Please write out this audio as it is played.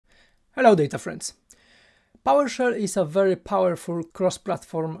Hello data friends. PowerShell is a very powerful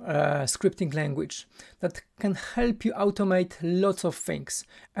cross-platform scripting language that can help you automate lots of things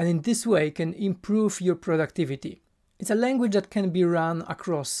and in this way can improve your productivity. It's a language that can be run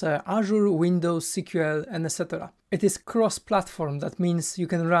across Azure, Windows, SQL and etc. It is cross-platform, that means you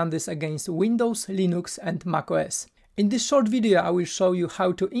can run this against Windows, Linux and macOS. In this short video, I will show you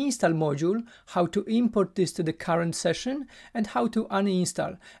how to install module, how to import this to the current session, and how to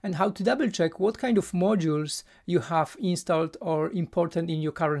uninstall, and how to double check what kind of modules you have installed or imported in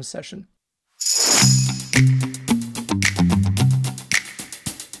your current session.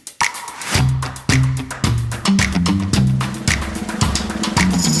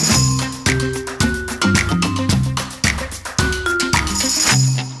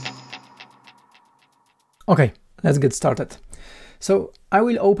 Okay. Let's get started. So I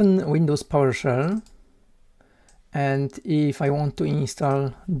will open Windows PowerShell, and if I want to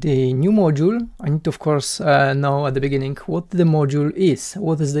install the new module, I need to of course know at the beginning what the module is,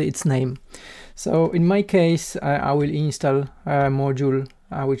 what is its name. So in my case I will install a module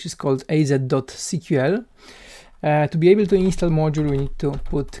which is called az.sql. To be able to install module we need to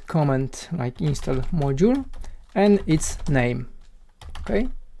put comment like install module and its name. Okay,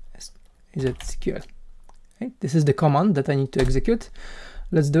 az.sql. This is the command that I need to execute.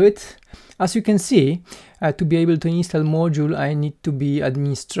 Let's do it. As you can see, to be able to install module, I need to be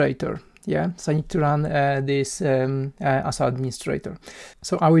administrator. Yeah, so I need to run this as administrator.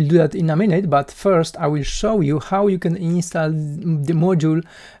 So I will do that in a minute, but first I will show you how you can install the module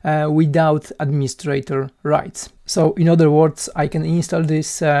without administrator rights. So in other words, I can install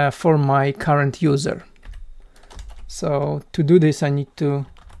this for my current user. So to do this, I need to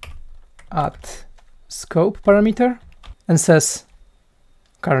add scope parameter and says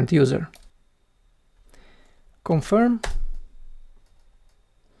current user. Confirm,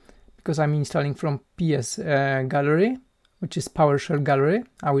 because I'm installing from PS gallery, which is PowerShell gallery.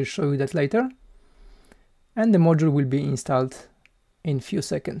 I will show you that later. And the module will be installed in few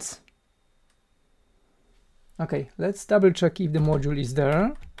seconds. Okay, let's double check if the module is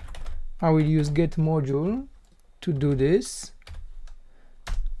there. I will use get module to do this.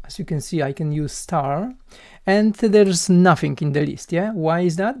 As you can see, I can use star and there's nothing in the list. Yeah, why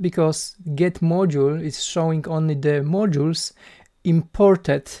is that? Because get module is showing only the modules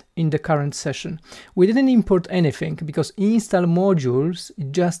imported in the current session. We didn't import anything because install modules is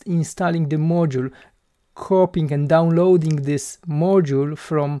just installing the module, copying and downloading this module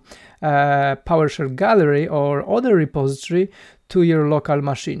from PowerShell gallery or other repository to your local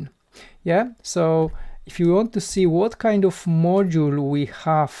machine. Yeah, so if you want to see what kind of module we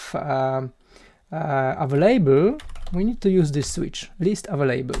have available, we need to use this switch, list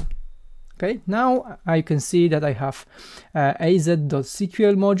available. Okay, now I can see that I have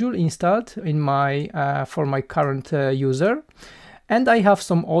az.sql module installed in my for my current user, and I have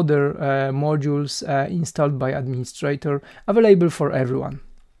some other modules installed by administrator available for everyone.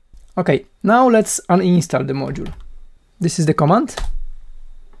 Okay, now let's uninstall the module. This is the command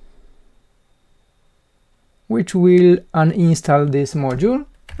which will uninstall this module,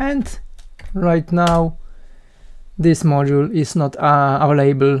 and right now this module is not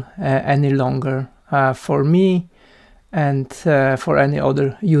available any longer for me and for any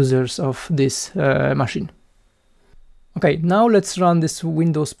other users of this machine. Okay, now let's run this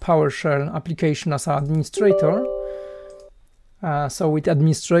Windows PowerShell application as an administrator. So with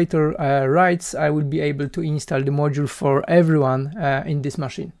administrator rights, I will be able to install the module for everyone in this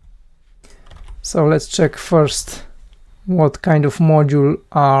machine. So let's check first what kind of modules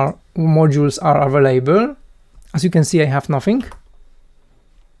are available. As you can see, I have nothing.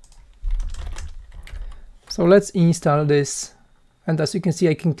 So let's install this, and as you can see,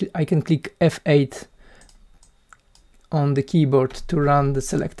 I can click F8 on the keyboard to run the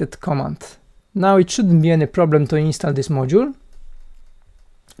selected command. Now it shouldn't be any problem to install this module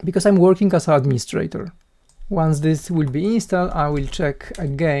because I'm working as an administrator. Once this will be installed, I will check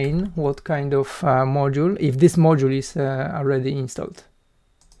again what kind of module, if this module is already installed.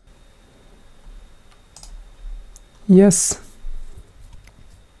 Yes.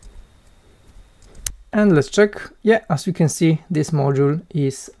 And let's check. Yeah, as you can see, this module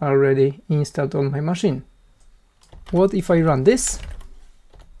is already installed on my machine. What if I run this?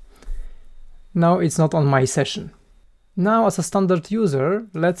 Now it's not on my session. Now, as a standard user,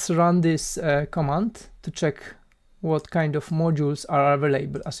 let's run this command to check what kind of modules are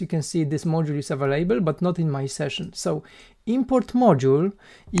available. As you can see, this module is available, but not in my session. So import module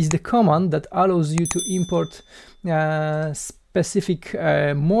is the command that allows you to import specific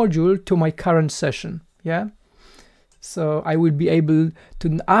module to my current session. Yeah. So I will be able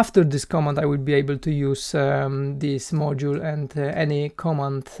to, after this command, I will be able to use this module and any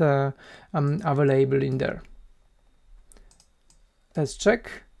command available in there. Let's check.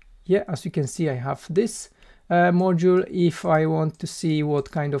 Yeah, as you can see, I have this module. If I want to see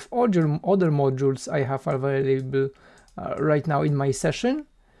what kind of other modules I have available right now in my session,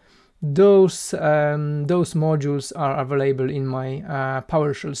 those modules are available in my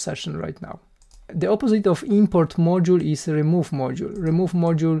PowerShell session right now. The opposite of import module is remove module. Remove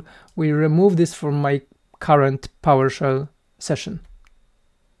module will remove this from my current PowerShell session.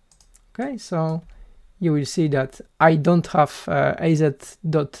 Okay, so you will see that I don't have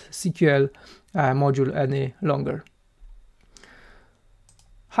az.sql module any longer.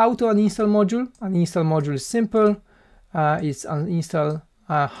 How to uninstall module? Uninstall module is simple. It's uninstall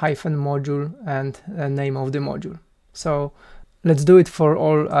 -module and name of the module. So let's do it for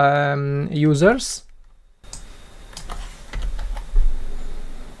all users.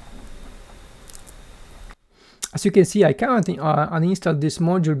 As you can see, I can't uninstall this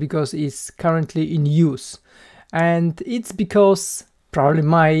module because it's currently in use. And it's because probably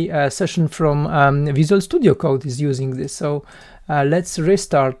my session from Visual Studio Code is using this. So let's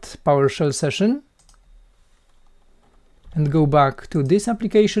restart PowerShell session and go back to this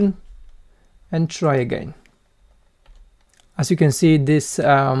application and try again. As you can see, this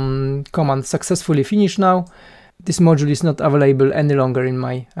command successfully finished now. This module is not available any longer in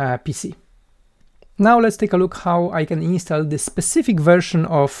my PC. Now let's take a look how I can install the specific version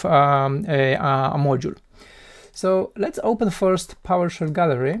of a module. So let's open first PowerShell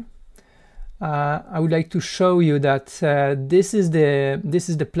Gallery. I would like to show you that this is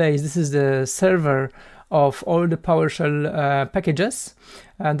the place, this is the server of all the PowerShell packages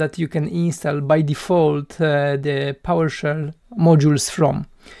that you can install by default the PowerShell modules from.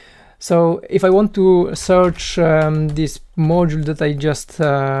 So if I want to search this module that I just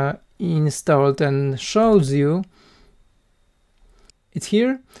installed and shows you, it's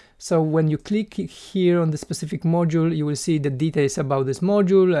here. So when you click here on the specific module, you will see the details about this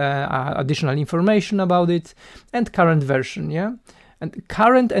module, additional information about it, and current version, yeah, and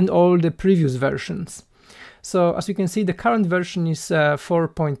current and all the previous versions. So as you can see, the current version is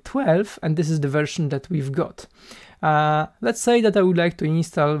 4.12, and this is the version that we've got. Let's say that I would like to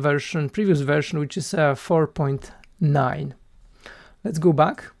install previous version, which is 4.9. Let's go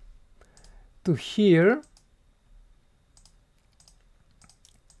back to here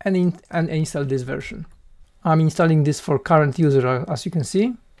and install this version. I'm installing this for current user, as you can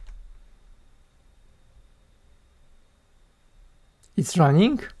see. It's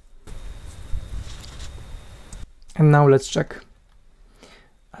running. And now let's check.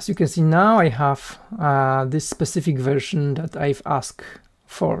 As you can see, now I have this specific version that I've asked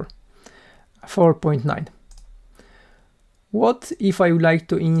for, 4.9. What if I would like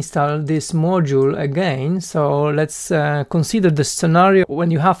to install this module again? So let's consider the scenario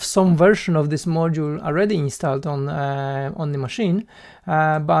when you have some version of this module already installed on the machine,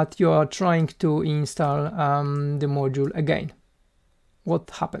 but you are trying to install the module again. What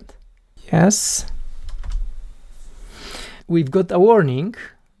happened? Yes, we've got a warning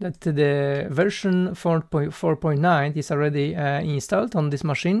that the version 4.9 is already installed on this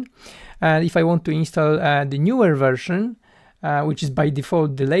machine. And if I want to install the newer version, which is by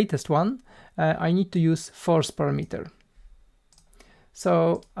default the latest one, I need to use force parameter.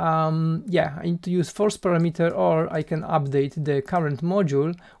 So yeah, I need to use force parameter, or I can update the current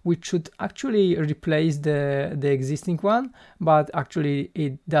module, which should actually replace the existing one, but actually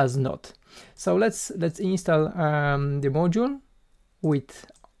it does not. So let's install the module with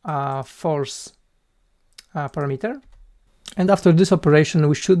force parameter. And after this operation,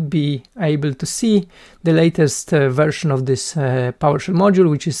 we should be able to see the latest version of this PowerShell module,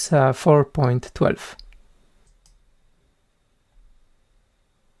 which is 4.12.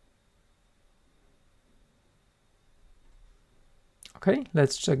 Okay,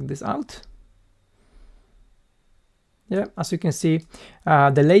 let's check this out. Yeah, as you can see,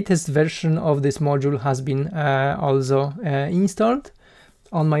 the latest version of this module has been also installed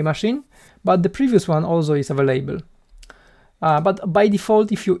on my machine, but the previous one also is available. But by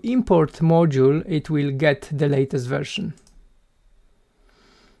default, if you import module, it will get the latest version.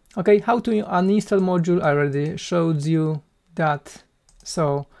 Okay, how to uninstall module, I already showed you that,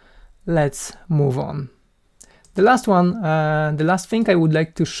 so let's move on. The last one, the last thing I would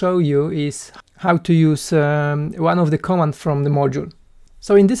like to show you is how to use one of the commands from the module.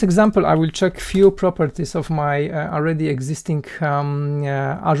 So in this example, I will check few properties of my already existing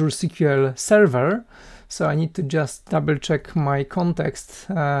Azure SQL server. So I need to just double check my context.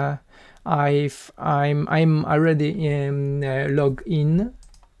 I'm already logged in.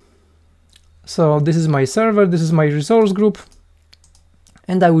 So this is my server, this is my resource group,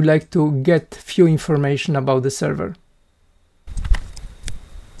 and I would like to get few information about the server.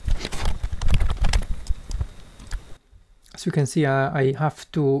 As you can see, I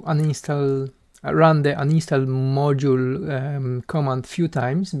have to run the uninstall module command few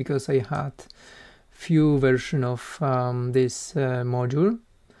times because I had few version of this module.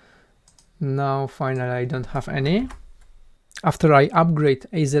 Now finally I don't have any. After I upgrade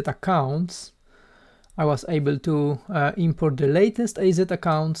AZ accounts, I was able to import the latest AZ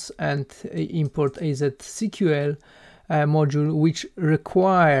accounts and import AZ SQL module, which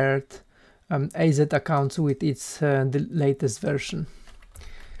required AZ accounts with its the latest version.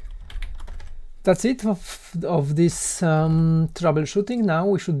 That's it of this troubleshooting. Now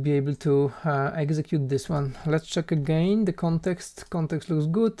we should be able to execute this one. Let's check again the context. Context looks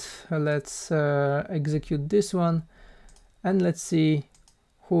good. Let's execute this one, and let's see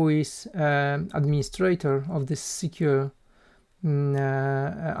who is administrator of this SQL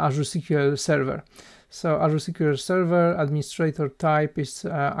Azure SQL Server. So Azure SQL Server administrator type is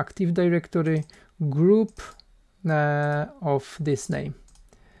Active Directory group of this name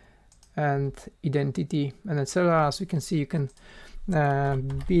and identity and etc. As you can see, you can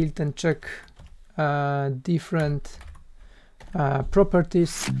build and check different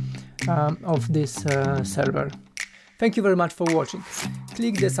properties of this server. Thank you very much for watching.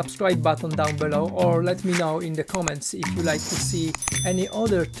 Click the subscribe button down below, or let me know in the comments if you like to see any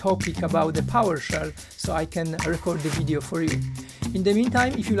other topic about the PowerShell, so I can record the video for you. In the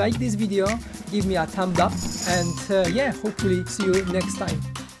meantime, if you like this video, give me a thumbs up, and yeah, hopefully see you next time.